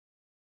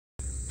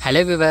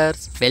Hello viewers,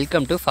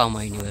 welcome to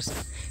Pharma Universe.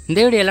 இந்த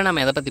வீடியோல நாம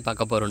எதை பத்தி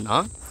பார்க்க போறோம்னா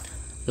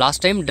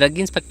last time drug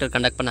inspector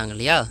conduct பண்ணாங்க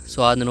இல்லையா சோ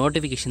அந்த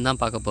நோட்டிஃபிகேஷன் தான்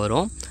பார்க்க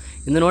போறோம்.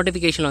 இந்த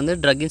நோட்டிஃபிகேஷன்ல வந்து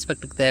ட்ரக்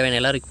இன்ஸ்பெக்டருக்கு தேவையான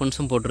எல்லா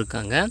ரிக்வெஸ்ட்ஸும்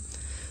போட்டுருக்காங்க.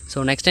 So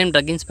next time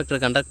drug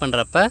inspector conduct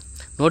பண்றப்ப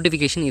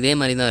நோட்டிஃபிகேஷன் இதே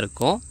மாதிரி தான்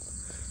இருக்கும்.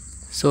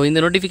 சோ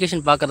இந்த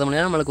நோட்டிஃபிகேஷன் பார்க்கறது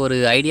மூலமா நமக்கு ஒரு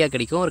ஐடியா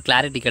கிடைக்கும், ஒரு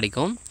கிளாரிட்டி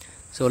கிடைக்கும்.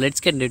 So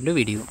let's get into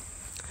video.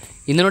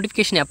 இந்த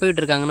நோட்டிஃபிகேஷன் எப்போ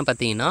விட்டுருக்காங்கன்னு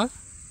பார்த்தீங்கன்னா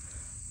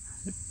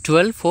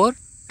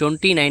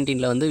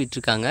 12/4/2019 வந்து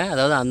விட்டுருக்காங்க.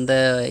 அதாவது அந்த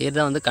இயர்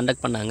தான் வந்து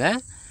கண்டக்ட் பண்ணாங்க.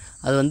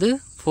 அது வந்து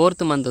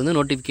 4th month வந்து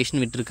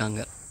நோட்டிஃபிகேஷன் விட்டுருக்காங்க.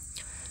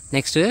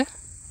 Next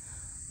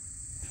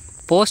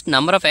post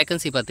number of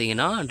vacancy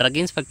பார்த்தீங்கன்னா ட்ரக்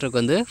இன்ஸ்பெக்டருக்கு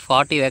வந்து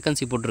 40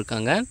 வேக்கன்சி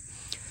போட்டிருக்காங்க.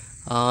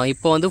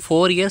 இப்போ வந்து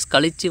 4 years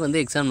கழித்து வந்து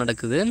எக்ஸாம்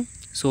நடக்குது.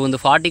 ஸோ இந்த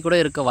 40 கூட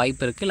இருக்க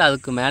வாய்ப்பு இருக்குது, இல்லை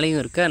அதுக்கு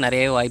மேலேயும் இருக்க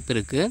நிறைய வாய்ப்பு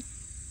இருக்குது.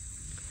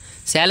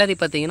 சேலரி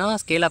பார்த்தீங்கன்னா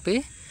ஸ்கேல் ஆஃப்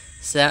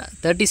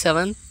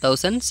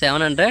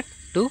 37,700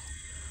 to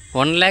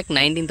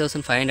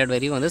 1,19,500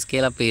 வரையும் வந்து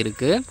ஸ்கேல் அப்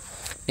இருக்குது.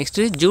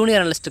 நெக்ஸ்ட்டு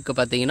ஜூனியர் அனலிஸ்ட்டுக்கு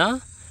பார்த்தீங்கன்னா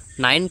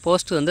 9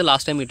 போஸ்ட் வந்து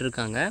லாஸ்ட் டைம்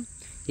விட்டுருக்காங்க.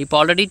 இப்போ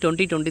ஆல்ரெடி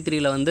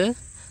 2023 வந்து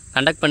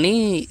கண்டக்ட் பண்ணி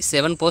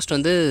 7 போஸ்ட்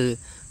வந்து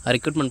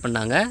ரெக்ரூட்மெண்ட்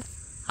பண்ணாங்க.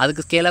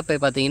 அதுக்கு ஸ்கேல் அப்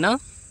பார்த்தீங்கன்னா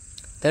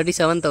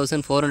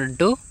 37,400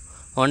 to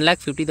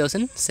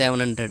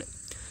 1,50,700.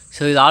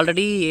 ஸோ இது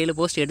ஆல்ரெடி 7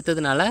 போஸ்ட்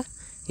எடுத்ததுனால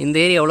இந்த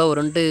ஏரியா எவ்வளோ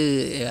வரும்ன்ட்டு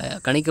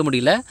கணிக்க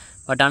முடியல.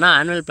 பட் ஆனால்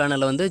ஆனுவல்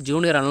பிளானில் வந்து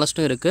ஜூனியர்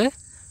அனலிஸ்ட்டும் இருக்குது,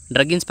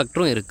 ட்ரக்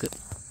இன்ஸ்பெக்டரும் இருக்குது.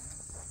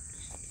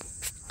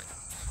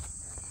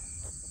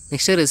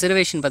 நெக்ஸ்ட்டு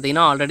ரிசர்வேஷன்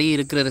பார்த்திங்கன்னா ஆல்ரெடி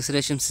இருக்கிற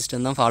ரிசர்வேஷன்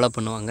சிஸ்டம் தான் ஃபாலோ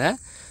பண்ணுவாங்க.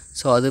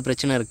 ஸோ அது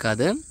பிரச்சனை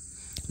இருக்காது.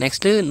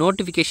 நெக்ஸ்ட்டு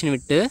நோட்டிஃபிகேஷன்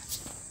விட்டு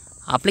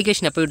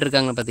அப்ளிகேஷன் எப்போ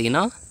விட்டுருக்காங்கன்னு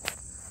பார்த்தீங்கன்னா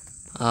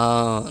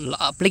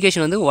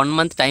அப்ளிகேஷன் வந்து 1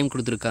 month டைம்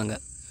கொடுத்துருக்காங்க.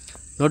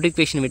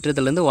 Notification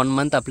விட்டுறதுலேருந்து 1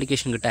 month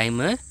அப்ளிகேஷனுக்கு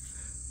time,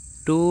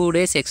 2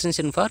 days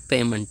extension for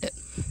payment.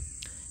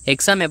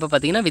 Exam எப்போ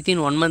பார்த்தீங்கன்னா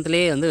வித்தின் 1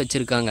 monthலேயே வந்து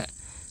வச்சுருக்காங்க.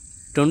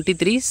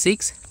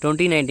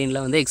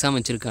 23/6/2019 வந்து எக்ஸாம்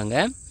வச்சுருக்காங்க.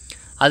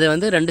 அது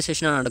வந்து 2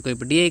 செஷனாக நடக்கும்.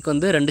 இப்போ டிஐக்கு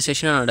வந்து 2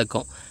 செஷனாக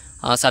நடக்கும்.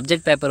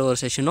 சப்ஜெக்ட் பேப்பர் ஒரு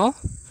செஷனும்,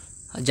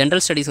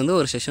 ஜென்ரல் ஸ்டடீஸ் வந்து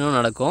ஒரு செஷனும்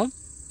நடக்கும்.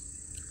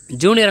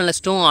 ஜூனியர்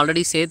அனலிஸ்ட்டும்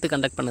ஆல்ரெடி சேர்த்து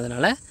கண்டக்ட்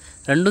பண்ணதுனால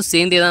ரெண்டும்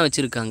சேர்ந்தே தான்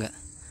வச்சுருக்காங்க.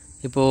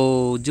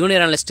 இப்போது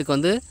ஜூனியர் அனலிஸ்ட்டுக்கு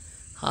வந்து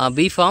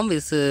B Pharm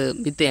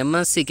with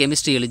MSc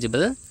chemistry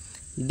eligible.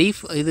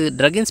 இது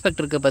ட்ரக்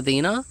இன்ஸ்பெக்டருக்கு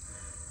பார்த்தீங்கன்னா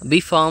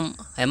B Pharm,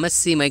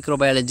 MSc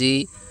microbiology,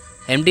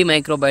 empty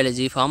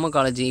microbiology,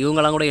 pharmacology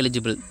இவங்கெல்லாம் கூட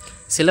எலிஜிபிள்.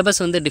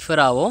 சிலபஸ் வந்து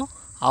டிஃபர் ஆகும்.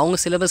 அவங்க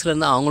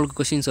சிலபஸ்லேருந்து அவங்களுக்கு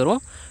கொஷின்ஸ்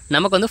வரும்,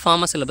 நமக்கு வந்து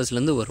ஃபார்மா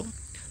சிலபஸ்லேருந்து வரும்.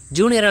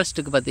 ஜூனியர்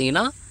அனலிஸ்ட்டுக்கு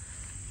பார்த்தீங்கன்னா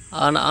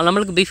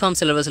நம்மளுக்கு பிஃபார்ம்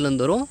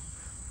சிலபஸ்லேருந்து வரும்,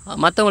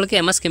 மற்றவங்களுக்கு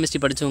எம்எஸ் கெமிஸ்ட்ரி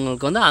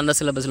படித்தவங்களுக்கு வந்து அந்த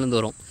சிலபஸ்லேருந்து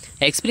வரும்.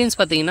 எக்ஸ்பீரியன்ஸ்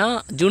பார்த்தீங்கன்னா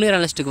ஜூனியர்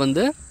அனலிஸ்ட்டுக்கு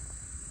வந்து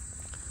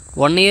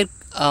 1 year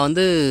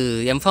வந்து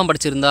எம்ஃபார்ம்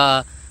படிச்சிருந்தா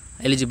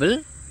எலிஜிபிள்,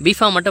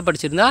 பிஃபார்ம் மட்டும்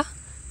படிச்சிருந்தா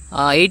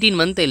 18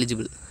 month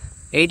எலிஜிபிள்.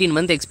 18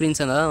 month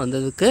எக்ஸ்பீரியன்ஸ் தான்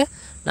வந்ததுக்கு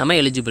நம்ம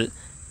எலிஜிபிள்.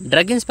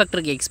 ட்ரக்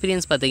இன்ஸ்பெக்டருக்கு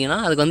எக்ஸ்பீரியன்ஸ் பார்த்தீங்கன்னா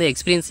அதுக்கு வந்து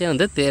எக்ஸ்பீரியன்ஸே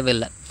வந்து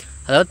தேவையில்லை.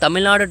 அதாவது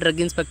தமிழ்நாடு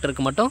ட்ரக்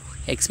இன்ஸ்பெக்டருக்கு மட்டும்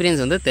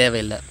எக்ஸ்பீரியன்ஸ் வந்து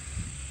தேவையில்லை.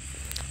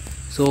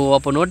 ஸோ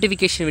அப்போ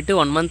நோட்டிஃபிகேஷன் விட்டு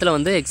 1 month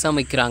வந்து எக்ஸாம்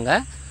வைக்கிறாங்க.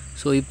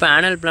 ஸோ இப்போ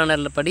ஆனுவல்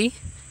பிளானரில் படி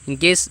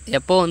இன்கேஸ்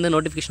எப்போ வந்து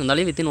நோட்டிஃபிகேஷன்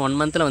வந்தாலும் வித்தின் 1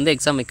 month வந்து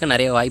எக்ஸாம் வைக்க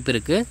நிறைய வாய்ப்பு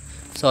இருக்குது.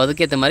 ஸோ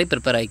அதுக்கேற்ற மாதிரி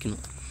ப்ரிப்பேர்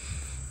ஆகிக்கணும்.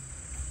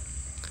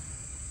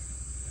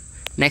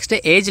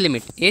 நெக்ஸ்ட்டு ஏஜ்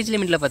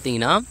லிமிட்டில்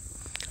பார்த்தீங்கன்னா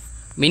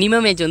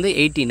மினிமம் ஏஜ் வந்து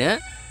 18.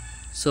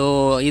 ஸோ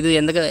இது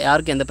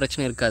யாருக்கும் எந்த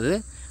பிரச்சனையும் இருக்காது.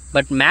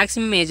 பட்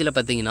மேக்ஸிமம் ஏஜில்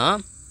பார்த்தீங்கன்னா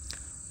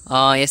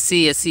எஸ்சி,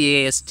 எஸ்சிஏ,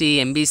 எஸ்டி,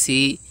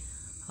 எம்பிசி,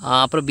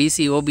 அப்புறம்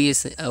பிசி,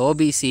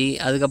 ஓபிசி,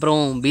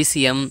 அதுக்கப்புறம்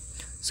பிசிஎம்.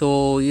 ஸோ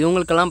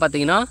இவங்களுக்கெல்லாம்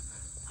பார்த்தீங்கன்னா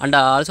and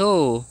also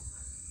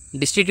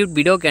distribute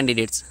widow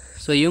candidates.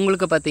 So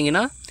இவங்களுக்கு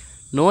பார்த்தீங்கன்னா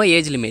நோ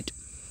ஏஜ் லிமிட்.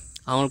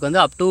 அவங்களுக்கு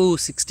வந்து அப் டு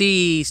 60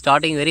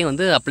 ஸ்டார்டிங் வரையும்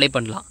வந்து அப்ளை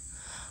பண்ணலாம்.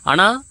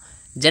 ஆனால்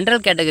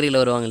ஜென்ரல்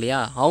கேட்டகரியில் வருவாங்க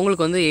இல்லையா,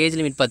 அவங்களுக்கு வந்து ஏஜ்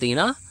லிமிட்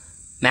பார்த்தீங்கன்னா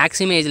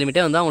மேக்ஸிமம் ஏஜ்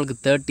லிமிட்டே வந்து அவங்களுக்கு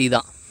 30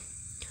 தான்.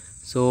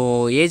 ஸோ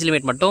ஏஜ்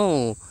லிமிட் மட்டும்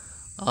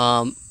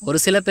ஒரு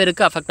சில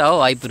பேருக்கு அஃபெக்ட் ஆக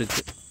வாய்ப்பு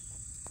இருக்குது.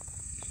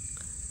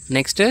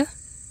 நெக்ஸ்ட்டு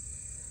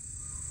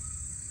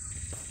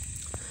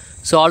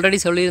ஸோ ஆல்ரெடி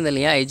சொல்லியிருந்தேன்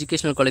இல்லையா,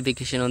 எஜுகேஷனல்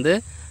குவாலிஃபிகேஷன் வந்து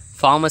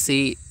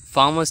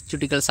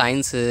ஃபார்மஸ்யூட்டிக்கல்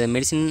science,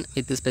 medicine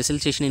with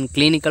specialisation in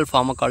clinical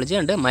pharmacology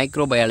and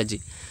microbiology.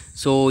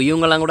 So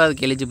இவங்கெல்லாம் கூட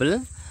அதுக்கு எலிஜிபிள்.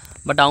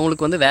 பட்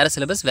அவங்களுக்கு வந்து வேறு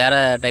சிலபஸ்,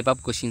 வேறு டைப்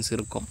ஆஃப் கொஷின்ஸ்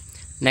இருக்கும்.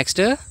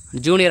 நெக்ஸ்ட்டு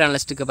ஜூனியர்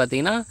அனலிஸ்ட்டுக்கு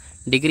பார்த்தீங்கன்னா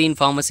degree in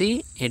pharmacy,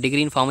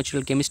 degree in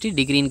pharmaceutical chemistry,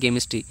 degree in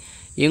chemistry.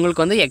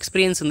 இவங்களுக்கு வந்து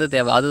எக்ஸ்பீரியன்ஸ் வந்து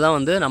தேவை. அதுதான்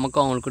வந்து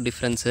நமக்கும் அவங்களுக்கும்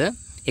டிஃப்ரென்ஸு.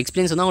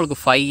 எக்ஸ்பீரியன்ஸ் வந்து அவங்களுக்கு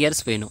 5 years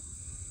வேணும்.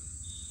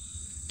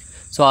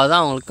 ஸோ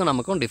அதுதான் அவங்களுக்கும்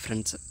நமக்கும்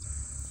டிஃப்ரென்ஸு.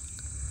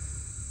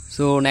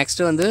 ஸோ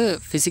நெக்ஸ்ட்டு வந்து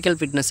ஃபிசிக்கல்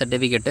ஃபிட்னஸ்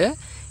சர்டிஃபிகேட்டு.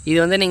 இது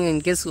வந்து நீங்கள்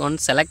இன்கேஸ்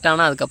ஒன்ஸ் செலக்ட்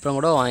ஆனால் அதுக்கப்புறம்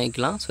கூட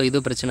வாங்கிக்கலாம். ஸோ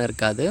இது பிரச்சனை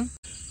இருக்காது.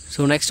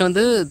 ஸோ நெக்ஸ்ட்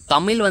வந்து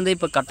தமிழ் வந்து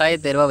இப்போ கட்டாய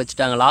தேர்வாக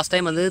வச்சுட்டாங்க. லாஸ்ட்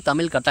டைம் வந்து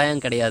தமிழ்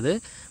கட்டாயம் கிடையாது.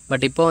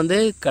 பட் இப்போ வந்து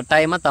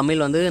கட்டாயமாக தமிழ்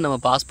வந்து நம்ம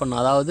பாஸ்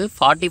பண்ணணும். அதாவது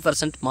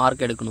 40%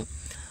 மார்க் எடுக்கணும்.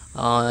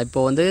 இப்போ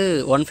வந்து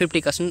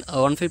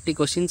 150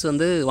 கொஷின்ஸ்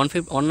வந்து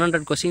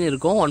 100 கொஷின்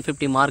இருக்கும்,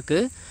 150 மார்க்கு.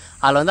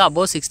 அதில் வந்து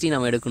அபோவ் 60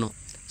 நம்ம எடுக்கணும்.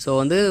 ஸோ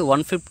வந்து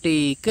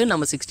 150க்கு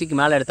நம்ம 60க்கு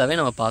மேலே எடுத்தாவே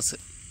நம்ம பாஸு.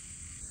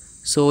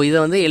 ஸோ இதை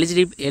வந்து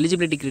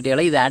எலிஜிபிலிட்டி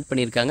கிரிட்டீரியாவில் இதை ஆட்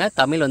பண்ணியிருக்காங்க.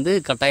 தமிழ் வந்து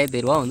கட்டாய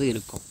தேர்வாக வந்து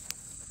இருக்கும்.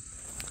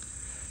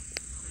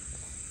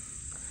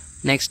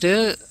 நெக்ஸ்ட்டு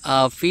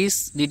ஃபீஸ்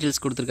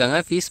டீட்டெயில்ஸ் கொடுத்துருக்காங்க.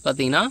 ஃபீஸ்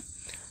பார்த்தீங்கன்னா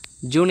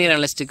ஜூனியர்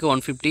அனலிஸ்ட்டுக்கு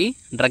 150,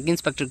 ட்ரக்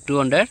இன்ஸ்பெக்டருக்கு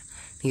 200.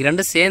 நீங்கள்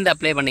ரெண்டும் சேர்ந்து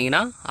அப்ளை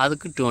பண்ணிங்கன்னா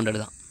அதுக்கு 200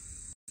 தான்.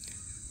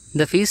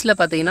 இந்த ஃபீஸில்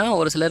பார்த்தீங்கன்னா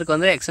ஒரு சிலருக்கு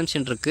வந்து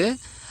எக்ஸம்ஷன் இருக்குது.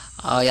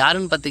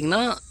 யாருன்னு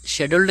பார்த்தீங்கன்னா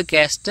scheduled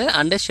caste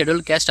and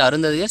scheduled caste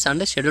அருந்ததியர்ஸ்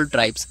and scheduled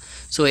tribes.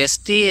 So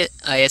ST,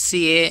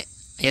 SCA,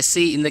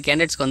 SC இந்த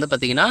கேண்டிடேட்ஸ்க்கு வந்து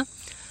பார்த்திங்கன்னா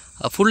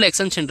ஃபுல்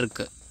எக்ஸம்ஷன்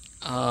இருக்குது.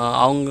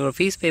 அவங்க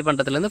ஃபீஸ் பே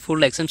பண்ணுறதுலேருந்து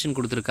ஃபுல் எக்ஸம்ஷன்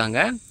கொடுத்துருக்காங்க.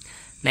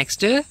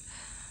 Next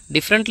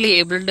differently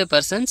abled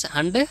persons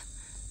and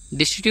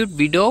distribute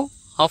widow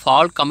of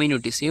all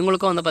communities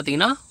இவங்களுக்கும் வந்து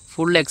பார்த்திங்கன்னா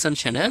ஃபுல்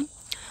எக்ஸம்ஷனு.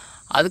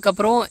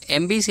 அதுக்கப்புறம்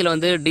எம்பிசியில்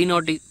வந்து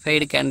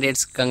டிநோட்டிஃபைடு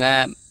கேண்டிடேட்ஸ் இருக்காங்க,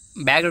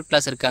 பேக்வர்ட்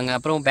கிளாஸ் இருக்காங்க,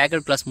 அப்புறம்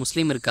பேக்வர்ட் கிளாஸ்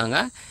முஸ்லீம் இருக்காங்க.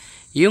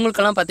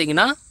 இவங்களுக்கெல்லாம்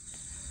பார்த்திங்கன்னா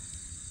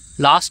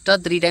லாஸ்ட்டாக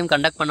 3 டைம்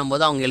கண்டக்ட்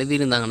பண்ணும்போது அவங்க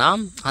எழுதியிருந்தாங்கன்னா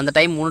அந்த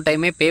டைம் 3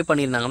 டைமே பே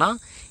பண்ணியிருந்தாங்கன்னா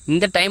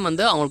இந்த டைம்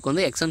வந்து அவங்களுக்கு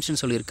வந்து எக்ஸம்ஷன்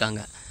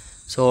சொல்லியிருக்காங்க.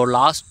 ஸோ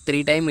லாஸ்ட்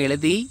 3 டைம்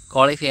எழுதி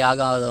குவாலிஃபை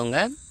ஆகாதவங்க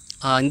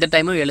இந்த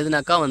டைமும்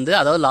எழுதினாக்கா வந்து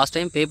அதாவது லாஸ்ட்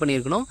டைம் பே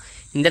பண்ணியிருக்கணும்,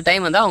 இந்த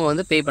டைம் வந்து அவங்க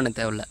வந்து பே பண்ண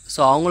தேவையில்லை. ஸோ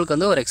அவங்களுக்கு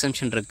வந்து ஒரு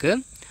எக்ஸம்ஷன் இருக்குது.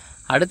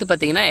 அடுத்து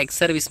பார்த்திங்கன்னா எக்ஸ்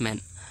சர்வீஸ்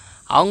மேன்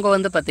அவங்க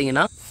வந்து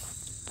பார்த்திங்கன்னா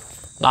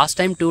லாஸ்ட்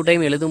டைம் 2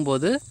 டைம்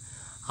எழுதும்போது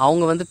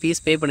அவங்க வந்து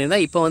ஃபீஸ் பே பண்ணியிருந்தா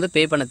இப்போ வந்து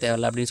பே பண்ண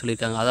தேவையில்லை அப்படின்னு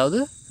சொல்லியிருக்காங்க. அதாவது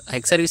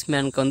எக்ஸ் சர்வீஸ்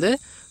மேனுக்கு வந்து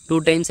 2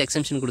 டைம்ஸ்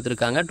எக்ஸம்ஷன்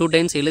கொடுத்துருக்காங்க. 2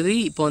 டைம்ஸ் எழுதி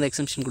இப்போ வந்து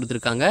எக்ஸம்ஷன்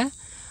கொடுத்துருக்காங்க.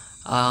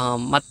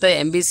 மற்ற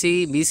எம்பிசி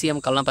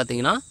பிசிஎம்க்கெல்லாம்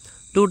பார்த்திங்கன்னா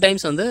 2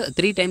 டைம்ஸ் வந்து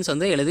 3 டைம்ஸ்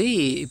வந்து எழுதி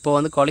இப்போ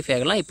வந்து குவாலிஃபை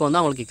ஆகலாம். இப்போ வந்து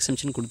அவங்களுக்கு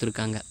எக்ஸம்ஷன்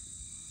கொடுத்துருக்காங்க.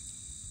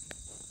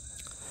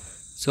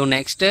 So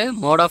next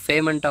mode of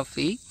payment of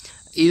ஃபீ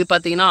இது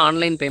பார்த்திங்கன்னா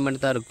ஆன்லைன்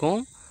பேமெண்ட் தான் இருக்கும்.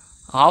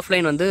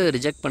 ஆஃப்லைன் வந்து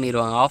ரிஜெக்ட்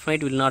பண்ணிடுவாங்க.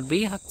 ஆஃப்லைன் வில் நாட் பி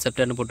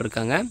அக்செப்டட்னு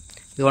போட்டிருக்காங்க.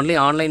 இது only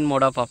online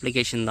mode of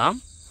application தான்.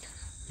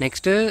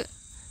 நெக்ஸ்ட்டு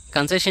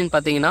கன்செஷன்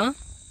பார்த்திங்கன்னா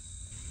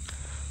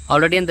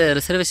ஆல்ரெடி அந்த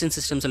ரிசர்வேஷன்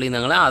சிஸ்டம்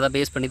சொல்லியிருந்தாங்களே அதை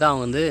பேஸ் பண்ணி தான்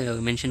அவங்க வந்து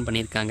மென்ஷன்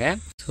பண்ணியிருக்காங்க.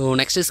 So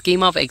next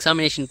scheme of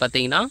examination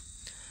பார்த்திங்கன்னா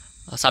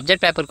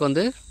சப்ஜெக்ட் பேப்பருக்கு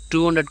வந்து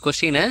 200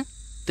 question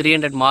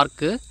 300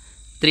 mark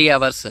 3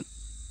 hours.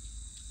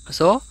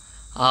 So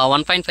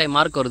 1.5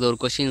 mark வருது ஒரு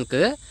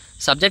கொஸ்டினுக்கு.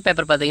 சப்ஜெக்ட்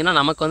பேப்பர் பார்த்திங்கன்னா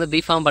நமக்கு வந்து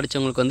பிஃபார்ம்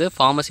படித்தவங்களுக்கு வந்து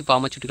ஃபார்மசி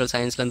ஃபார்மசூட்டிக்கல்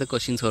சயின்ஸ்லேருந்து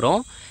கொஸ்டின்ஸ்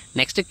வரும்.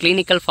 நெக்ஸ்ட்டு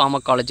கிளினிக்கல்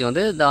ஃபார்மகாலஜி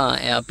வந்து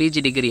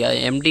பிஜி டிகிரி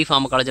எம்டி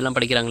ஃபார்மகாலஜிலாம்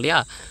படிக்கிறாங்க இல்லையா,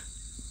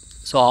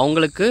 ஸோ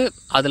அவங்களுக்கு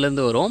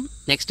அதுலேருந்து வரும்.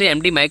 நெக்ஸ்ட்டு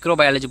எம்டி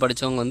மைக்ரோபயாலஜி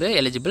படித்தவங்க வந்து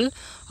எலிஜிபிள்,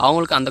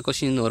 அவங்களுக்கு அந்த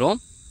கொஸ்டின் வரும்.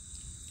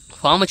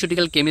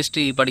 ஃபார்மசூட்டிக்கல்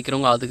கெமிஸ்ட்ரி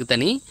படிக்கிறவங்க அதுக்கு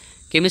தனி,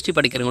 கெமிஸ்ட்ரி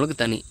படிக்கிறவங்களுக்கு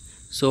தனி.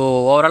 ஸோ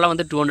ஓவராலாக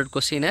வந்து 200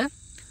 கொஸ்டின்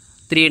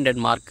 300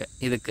 மார்க்கு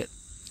இதுக்கு.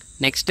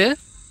 நெக்ஸ்ட்டு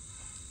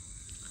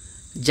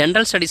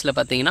ஜென்ரல் ஸ்டடீஸில்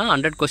பார்த்தீங்கன்னா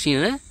 100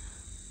 கொஸ்டின்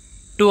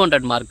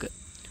 200 மார்க்கு.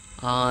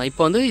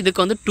 இப்போ வந்து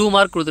இதுக்கு வந்து 2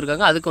 மார்க்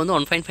கொடுத்துருக்காங்க, அதுக்கு வந்து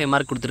 1.5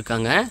 மார்க்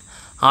கொடுத்துருக்காங்க.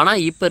 ஆனால்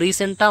இப்போ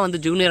ரீசெண்டாக வந்து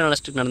ஜூனியர்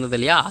அனலிஸ்ட்டுக்கு நடந்தது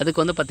இல்லையா,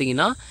 அதுக்கு வந்து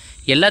பார்த்திங்கன்னா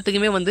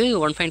எல்லாத்துக்குமே வந்து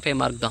 1.5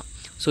 மார்க் தான்.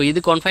 ஸோ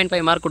இதுக்கு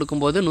 1.5 மார்க்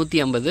கொடுக்கும்போது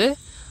 150,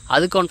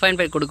 அதுக்கு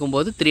 1.5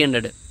 கொடுக்கும்போது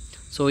 300.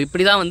 ஸோ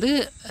இப்படி தான் வந்து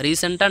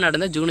ரீசெண்டாக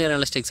நடந்த ஜூனியர்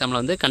அனலிஸ்ட் எக்ஸாமில்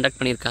வந்து கண்டக்ட்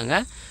பண்ணியிருக்காங்க.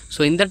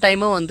 ஸோ இந்த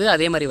டைமும் வந்து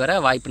அதே மாதிரி வர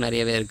வாய்ப்பு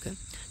நிறையவே இருக்குது.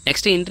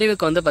 நெக்ஸ்ட்டு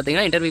இன்டர்வியூக்கு வந்து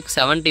பார்த்திங்கன்னா இன்டர்வியூக்கு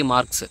 70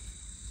 மார்க்ஸு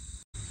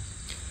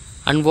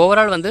அண்ட்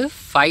ஓவரால் வந்து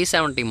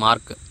 570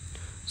 மார்க்கு.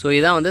 ஸோ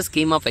இதுதான் வந்து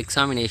scheme of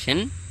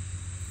examination.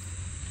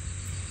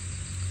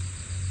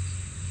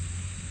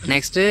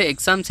 Next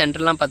exam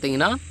சென்டர்லாம்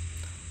பார்த்திங்கன்னா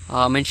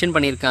மென்ஷன்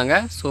பண்ணியிருக்காங்க.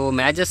 ஸோ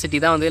மேஜர் சிட்டி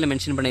தான் வந்து இதில்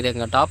மென்ஷன்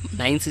பண்ணியிருக்காங்க. டாப்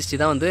 960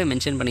 தான் வந்து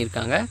மென்ஷன்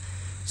பண்ணியிருக்காங்க.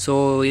 ஸோ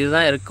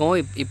இதுதான் இருக்கும்,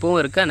 இப்போவும்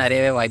இருக்க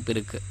நிறையவே வாய்ப்பு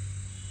இருக்குது.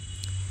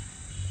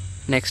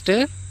 நெக்ஸ்ட்டு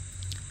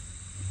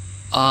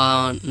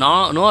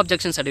நோ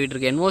அப்ஜெக்ஷன் சர்டிஃபிகேட்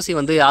இருக்குது. என்ஓசி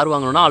வந்து யார்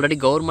வாங்கணும்னா ஆல்ரெடி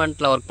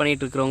கவர்மெண்ட்டில் ஒர்க்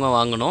பண்ணிகிட்டு இருக்கிறவங்க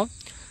வாங்கணும்.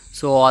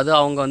 ஸோ அது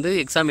அவங்க வந்து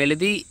எக்ஸாம்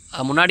எழுதி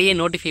முன்னாடியே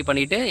நோட்டிஃபை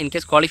பண்ணிவிட்டு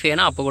இன்கேஸ் குவாலிஃபை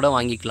ஆனால் அப்போ கூட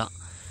வாங்கிக்கலாம்.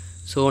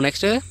 ஸோ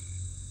நெக்ஸ்ட்டு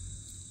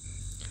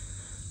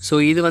ஸோ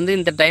இது வந்து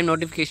இந்த டைம்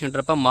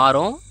நோட்டிஃபிகேஷன்றப்ப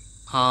மாறும்.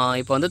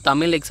 இப்போ வந்து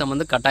தமிழ் எக்ஸாம்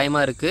வந்து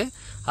கட்டாயமாக இருக்குது.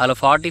 அதில்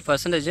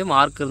 40%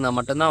 மார்க் இருந்தால்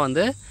மட்டும்தான்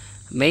வந்து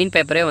மெயின்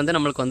பேப்பரே வந்து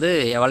நம்மளுக்கு வந்து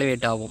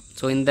எவாலுவேட் ஆகும்.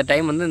 ஸோ இந்த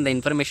டைம் வந்து இந்த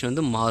இன்ஃபர்மேஷன்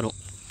வந்து மாறும்.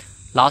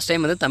 லாஸ்ட்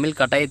டைம் வந்து தமிழ்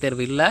கட்டாய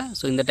தேர்வு இல்லை.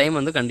 ஸோ இந்த டைம்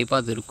வந்து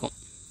கண்டிப்பாக அது இருக்கும்.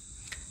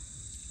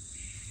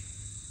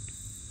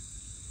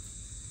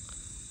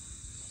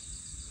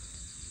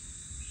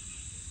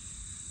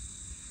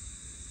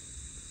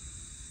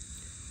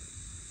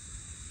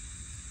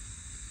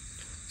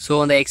 ஸோ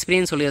அந்த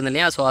எக்ஸ்பீரியன்ஸ் சொல்லியிருந்தேன்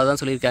இல்லையா, ஸோ அதான்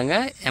சொல்லியிருக்காங்க.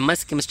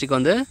 எம்எஸ் கெமிஸ்ட்ரிக்கு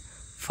வந்து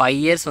 5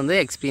 இயர்ஸ் வந்து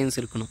எக்ஸ்பீரியன்ஸ்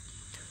இருக்கணும்.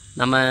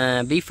 நம்ம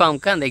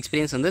பிஃபார்முக்கு அந்த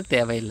எக்ஸ்பீரியன்ஸ் வந்து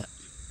தேவையில்லை.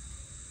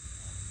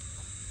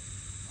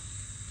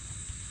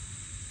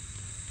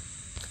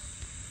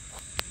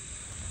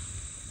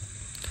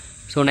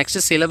 ஸோ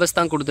நெக்ஸ்ட்டு சிலபஸ்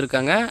தான்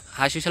கொடுத்துருக்காங்க.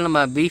 ஆஸ் யூஷுவல்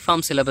நம்ம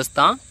பிஃபார்ம் சிலபஸ்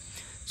தான்.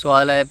 ஸோ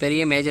அதில்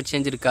பெரிய மேஜர்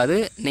சேஞ்ச் இருக்காது.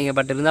 நீங்கள்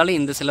பட் இருந்தாலும்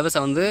இந்த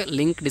சிலபஸை வந்து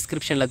லிங்க்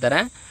டிஸ்கிரிப்ஷனில்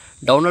தரேன்,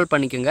 டவுன்லோட்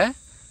பண்ணிக்கோங்க.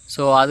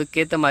 ஸோ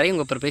அதுக்கேற்ற மாதிரி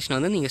உங்கள் ப்ரிப்ரேஷனை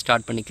வந்து நீங்கள்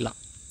ஸ்டார்ட் பண்ணிக்கலாம்.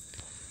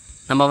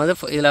 நம்ம வந்து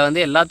இதில்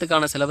வந்து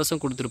எல்லாத்துக்கான சிலபஸும்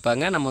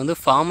கொடுத்துருப்பாங்க. நம்ம வந்து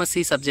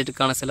ஃபார்மசி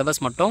சப்ஜெக்ட்டுக்கான சிலபஸ்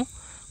மட்டும்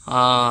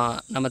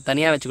நம்ம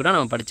தனியாக வச்சு கூட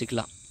நம்ம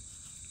படிச்சுக்கலாம்.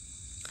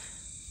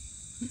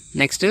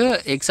 நெக்ஸ்ட்டு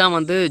எக்ஸாம்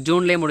வந்து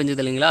ஜூன்லேயே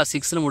முடிஞ்சது இல்லைங்களா,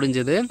 6ல்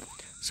முடிஞ்சது.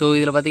 ஸோ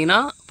இதில் பார்த்தீங்கன்னா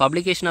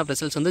பப்ளிகேஷன் ஆஃப்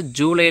ரிசல்ட்ஸ் வந்து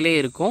ஜூலையிலே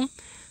இருக்கும்.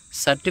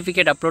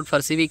 சர்டிஃபிகேட் அப்லோட்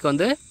ஃபார் சிவிக்கு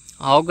வந்து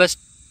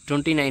ஆகஸ்ட்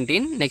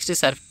 2019. நெக்ஸ்ட்டு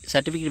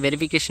சர்டிஃபிகேட்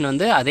வெரிஃபிகேஷன்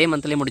வந்து அதே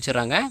மந்த்லேயே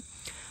முடிச்சிடுறாங்க.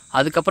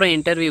 அதுக்கப்புறம்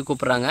இன்டர்வியூ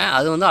கூப்பிட்றாங்க,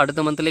 அது வந்து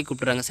அடுத்த மந்த்லேயே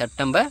கூப்பிட்றாங்க,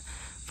 செப்டம்பர்.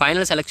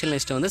 ஃபைனல் செலெக்ஷன்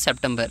லிஸ்ட்டு வந்து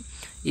செப்டம்பர்.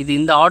 இது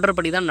இந்த ஆர்டர்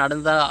படி தான்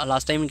நடந்தால்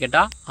லாஸ்ட் டைம்னு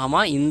கேட்டால்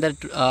ஆமாம். இந்த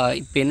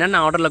இப்போ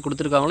என்னென்ன ஆர்டரில்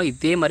கொடுத்துருக்காங்களோ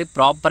இதே மாதிரி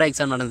ப்ராப்பராக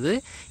எக்ஸாம் நடந்தது,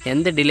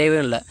 எந்த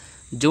டிலேவும் இல்லை.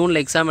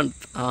 ஜூனில் எக்ஸாம்,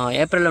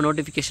 ஏப்ரலில்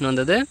நோட்டிஃபிகேஷன்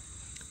வந்தது,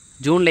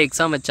 ஜூனில்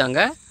எக்ஸாம் வச்சாங்க,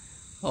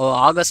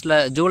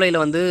 ஜூலையில்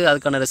வந்து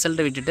அதுக்கான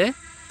ரிசல்ட்டை விட்டுட்டு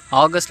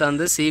ஆகஸ்ட்டில்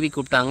வந்து சிவி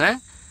கூப்பிட்டாங்க.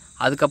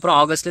 அதுக்கப்புறம்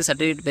ஆகஸ்ட்டில்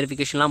சர்டிஃபிகேட்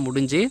வெரிஃபிகேஷன்லாம்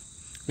முடிஞ்சு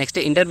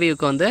நெக்ஸ்ட்டு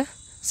இன்டர்வியூக்கு வந்து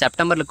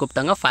செப்டம்பரில்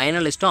கூப்பிட்டாங்க.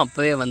 ஃபைனல் லிஸ்ட்டும்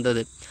அப்போவே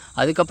வந்தது.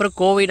 அதுக்கப்புறம்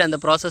கோவிட் அந்த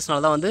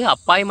ப்ராசஸ்னால தான் வந்து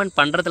அப்பாயின்மெண்ட்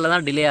பண்ணுறதுல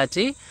தான் டிலே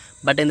ஆச்சு.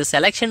 பட் இந்த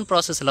செலெக்ஷன்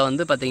ப்ராசஸில்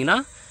வந்து பார்த்திங்கன்னா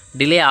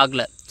டிலே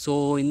ஆகலை. ஸோ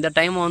இந்த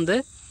டைம் வந்து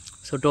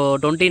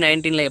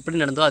 2019 எப்படி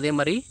நடந்தோ அதே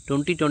மாதிரி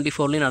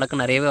 2024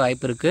 நடக்க நிறையவே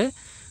வாய்ப்பு இருக்குது.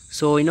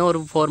 ஸோ இன்னும் ஒரு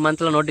 4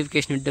 மந்தில்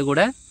நோட்டிஃபிகேஷன் விட்டு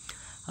கூட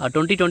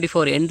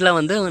 2024 எண்டில்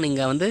வந்து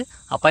நீங்கள் வந்து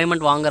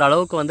அப்பாயின்மெண்ட் வாங்குகிற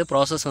அளவுக்கு வந்து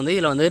ப்ராசஸ் வந்து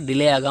இதில் வந்து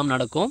டிலே ஆகாமல்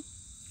நடக்கும்.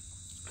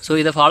 ஸோ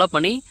இதை ஃபாலோ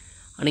பண்ணி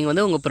நீங்கள்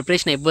வந்து உங்கள்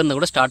ப்ரிப்ரேஷன் எப்போ இருந்தால்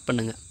கூட ஸ்டார்ட்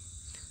பண்ணுங்கள்.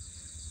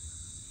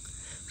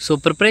 ஸோ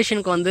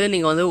ப்ரிப்ரேஷனுக்கு வந்து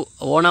நீங்கள் வந்து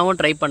ஓனாகவும்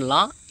ட்ரை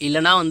பண்ணலாம்,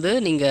 இல்லைனா வந்து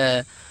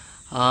நீங்கள்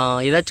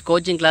ஏதாச்சும்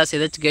கோச்சிங் கிளாஸ்,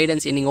 ஏதாச்சும்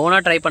கைடன்ஸ் நீங்கள்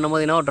ஓனாக ட்ரை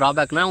பண்ணும்போது என்ன ஒரு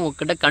ட்ராபேக்னால்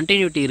உங்கள்கிட்ட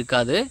கண்டினியூட்டி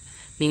இருக்காது.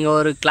 நீங்கள்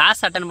ஒரு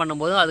கிளாஸ் அட்டன்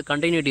பண்ணும்போது அது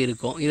கண்டினியூட்டி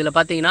இருக்கும். இதில்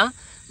பார்த்தீங்கன்னா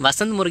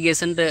வசந்த்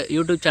முருகேசன்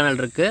யூடியூப்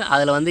சேனல் இருக்குது.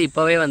 அதில் வந்து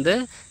இப்போவே வந்து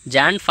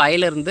Jan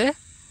 5லேருந்து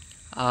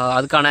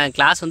அதுக்கான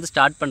கிளாஸ் வந்து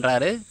ஸ்டார்ட்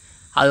பண்ணுறாரு.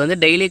 அது வந்து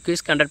டெய்லி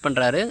குவிஸ் கண்டக்ட்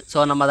பண்ணுறாரு. ஸோ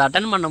நம்ம அதை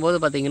அட்டன் பண்ணும்போது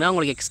பார்த்திங்கன்னா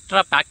உங்களுக்கு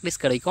எக்ஸ்ட்ரா ப்ராக்டிஸ்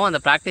கிடைக்கும். அந்த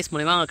ப்ராக்டிஸ்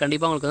மூலிமா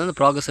கண்டிப்பாக உங்களுக்கு வந்து அந்த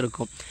ப்ராக்ரஸ்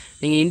இருக்கும்.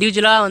 நீங்கள்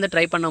இண்டிவிஜுவலாக வந்து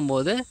ட்ரை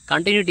பண்ணும்போது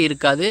கண்டினியூட்டி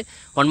இருக்காது.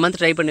 1 மந்த்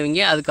ட்ரை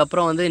பண்ணுவீங்க,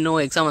 அதுக்கப்புறம் வந்து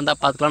இன்னும் எக்ஸாம் வந்தால்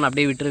பார்த்துக்கலான்னு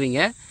அப்படியே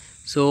விட்டுருவீங்க.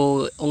 ஸோ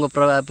உங்கள்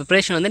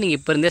ப்ரிப்ரேஷன் வந்து நீங்கள்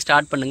இப்போ இருந்தே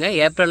ஸ்டார்ட் பண்ணுங்கள்.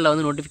 ஏப்ரலில்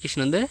வந்து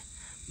நோட்டிஃபிகேஷன் வந்து,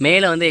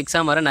 மேலே வந்து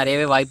எக்ஸாம் வர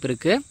நிறையவே வாய்ப்பு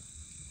இருக்குது.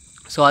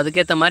 ஸோ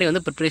அதுக்கேற்ற மாதிரி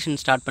வந்து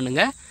ப்ரிப்ரேஷன் ஸ்டார்ட்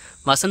பண்ணுங்கள்.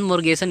 வசந்த்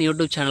முருகேசன்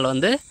யூடியூப் சேனல்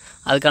வந்து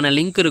அதுக்கான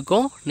லிங்க்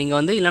இருக்கும். நீங்கள்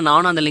வந்து இல்லை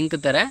நானும் அந்த லிங்க்கு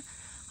தரேன்.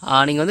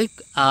 நீங்கள் வந்து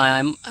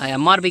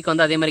எம்ஆர்பிக்கு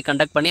வந்து அதே மாதிரி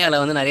கண்டக்ட் பண்ணி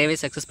அதில் வந்து நிறையவே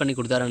சக்ஸஸ் பண்ணி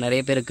கொடுத்தாரு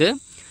நிறைய பேருக்கு.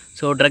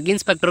 ஸோ ட்ரக்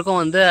இன்ஸ்பெக்டருக்கும்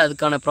வந்து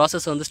அதுக்கான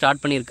ப்ராசஸ் வந்து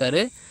ஸ்டார்ட்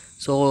பண்ணியிருக்காரு.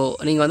 ஸோ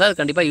நீங்கள் வந்து அது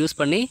கண்டிப்பாக யூஸ்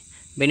பண்ணி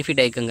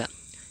பெனிஃபிட் ஆகிக்குங்க.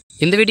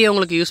 இந்த வீடியோ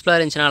உங்களுக்கு யூஸ்ஃபுல்லாக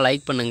இருந்துச்சுன்னா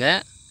லைக் பண்ணுங்கள்.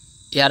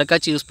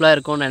 யாருக்காச்சும் யூஸ்ஃபுல்லாக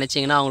இருக்கும்னு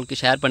நினச்சிங்கன்னா அவங்களுக்கு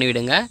ஷேர்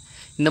பண்ணிவிடுங்க.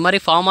 இந்த மாதிரி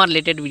ஃபார்மா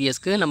ரிலேட்டட்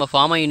வீடியோஸ்க்கு நம்ம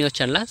ஃபார்மா யூனிவர்ஸ்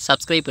சேனலை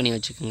சப்ஸ்கிரைப் பண்ணி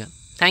வச்சுக்கோங்க.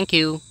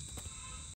 தேங்க்யூ.